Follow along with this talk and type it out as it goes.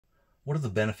What are the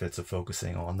benefits of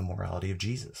focusing on the morality of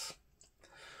Jesus?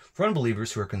 For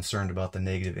unbelievers who are concerned about the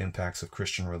negative impacts of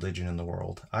Christian religion in the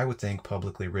world, I would think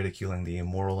publicly ridiculing the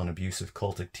immoral and abusive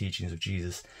cultic teachings of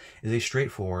Jesus is a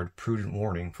straightforward, prudent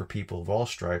warning for people of all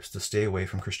stripes to stay away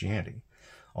from Christianity.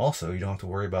 Also, you don't have to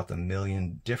worry about the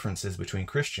million differences between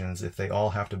Christians if they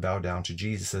all have to bow down to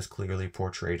Jesus as clearly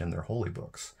portrayed in their holy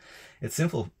books. It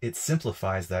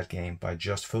simplifies that game by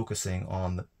just focusing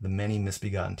on the many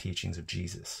misbegotten teachings of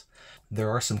Jesus. There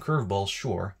are some curveballs,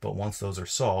 sure, but once those are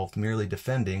solved, merely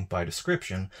defending, by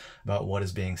description, about what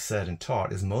is being said and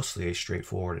taught is mostly a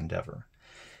straightforward endeavor.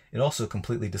 It also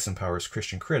completely disempowers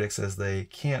Christian critics, as they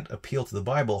can't appeal to the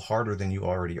Bible harder than you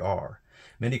already are.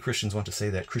 Many Christians want to say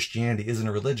that Christianity isn't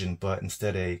a religion, but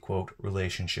instead a, quote,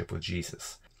 relationship with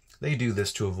Jesus. They do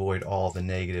this to avoid all the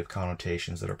negative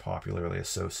connotations that are popularly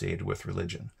associated with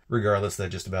religion, regardless that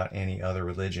just about any other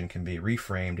religion can be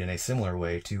reframed in a similar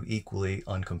way to equally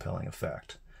uncompelling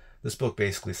effect. This book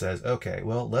basically says, okay,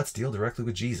 well, let's deal directly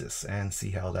with Jesus and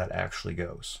see how that actually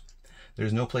goes.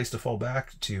 There's no place to fall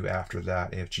back to after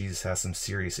that if Jesus has some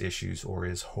serious issues or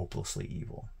is hopelessly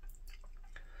evil.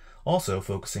 Also,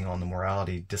 focusing on the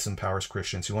morality disempowers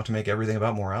Christians who want to make everything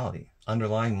about morality.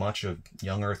 Underlying much of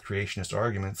young earth creationist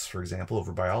arguments, for example,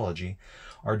 over biology,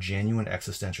 are genuine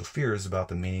existential fears about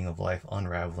the meaning of life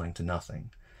unraveling to nothing.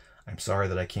 I'm sorry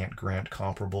that I can't grant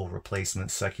comparable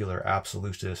replacement secular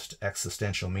absolutist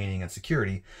existential meaning and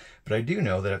security, but I do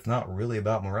know that it's not really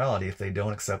about morality if they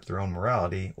don't accept their own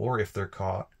morality, or if they're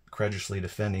caught credulously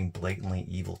defending blatantly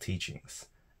evil teachings.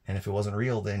 And if it wasn't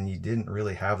real, then you didn't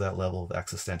really have that level of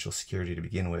existential security to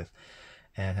begin with,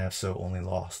 and have so only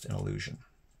lost an illusion.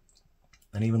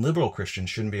 And even liberal Christians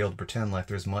shouldn't be able to pretend like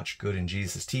there's much good in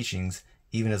Jesus' teachings,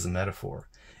 even as a metaphor.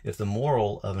 If the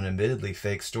moral of an admittedly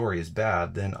fake story is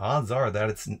bad, then odds are that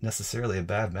it's necessarily a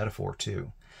bad metaphor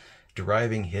too.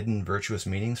 Deriving hidden virtuous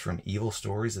meanings from evil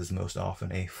stories is most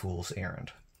often a fool's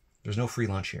errand. There's no free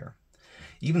lunch here.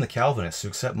 Even the Calvinists, who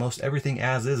accept most everything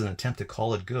as is and attempt to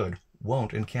call it good,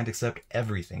 won't and can't accept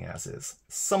everything as is.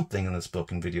 Something in this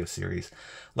book and video series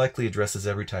likely addresses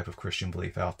every type of Christian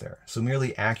belief out there, so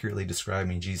merely accurately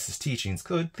describing Jesus' teachings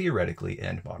could theoretically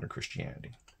end modern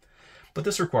Christianity. But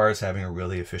this requires having a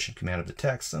really efficient command of the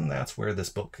text, and that's where this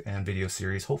book and video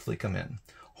series hopefully come in.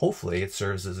 Hopefully it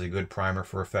serves as a good primer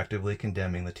for effectively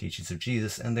condemning the teachings of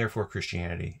Jesus and therefore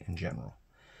Christianity in general.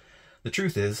 The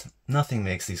truth is, nothing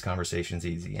makes these conversations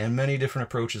easy, and many different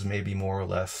approaches may be more or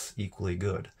less equally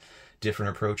good.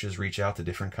 Different approaches reach out to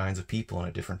different kinds of people and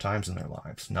at different times in their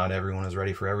lives. Not everyone is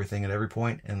ready for everything at every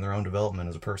point in their own development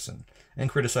as a person. And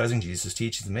criticizing Jesus'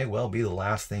 teachings may well be the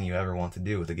last thing you ever want to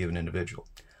do with a given individual.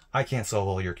 I can't solve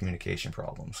all your communication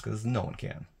problems, because no one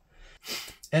can.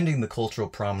 Ending the cultural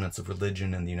prominence of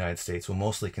religion in the United States will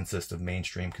mostly consist of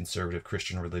mainstream conservative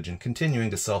Christian religion continuing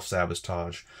to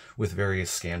self-sabotage with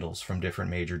various scandals from different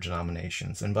major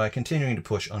denominations, and by continuing to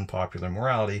push unpopular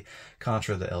morality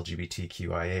contra the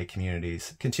LGBTQIA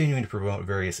communities, continuing to promote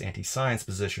various anti-science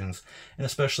positions, and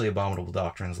especially abominable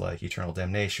doctrines like eternal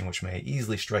damnation, which may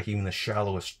easily strike even the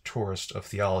shallowest tourist of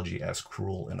theology as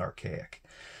cruel and archaic.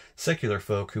 Secular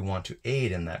folk who want to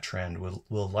aid in that trend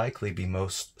will likely be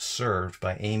most served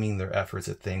by aiming their efforts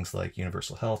at things like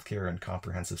universal health care and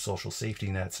comprehensive social safety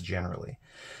nets generally,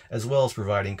 as well as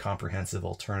providing comprehensive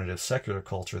alternative secular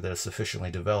culture that is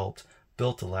sufficiently developed,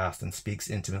 built to last, and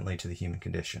speaks intimately to the human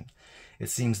condition.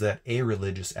 It seems that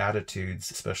a-religious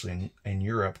attitudes, especially in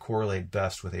Europe, correlate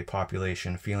best with a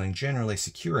population feeling generally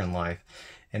secure in life,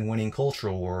 and winning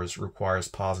cultural wars requires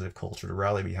positive culture to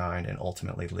rally behind and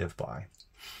ultimately live by,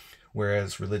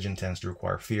 whereas religion tends to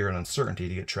require fear and uncertainty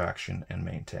to get traction and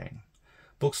maintain.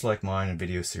 Books like mine and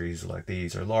video series like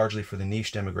these are largely for the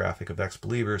niche demographic of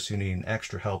ex-believers who need an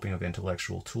extra helping of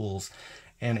intellectual tools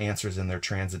and answers in their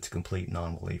transit to complete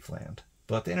non-belief land.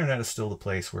 But the internet is still the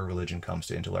place where religion comes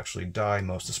to intellectually die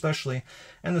most especially,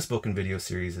 and this book and video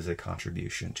series is a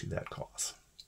contribution to that cause.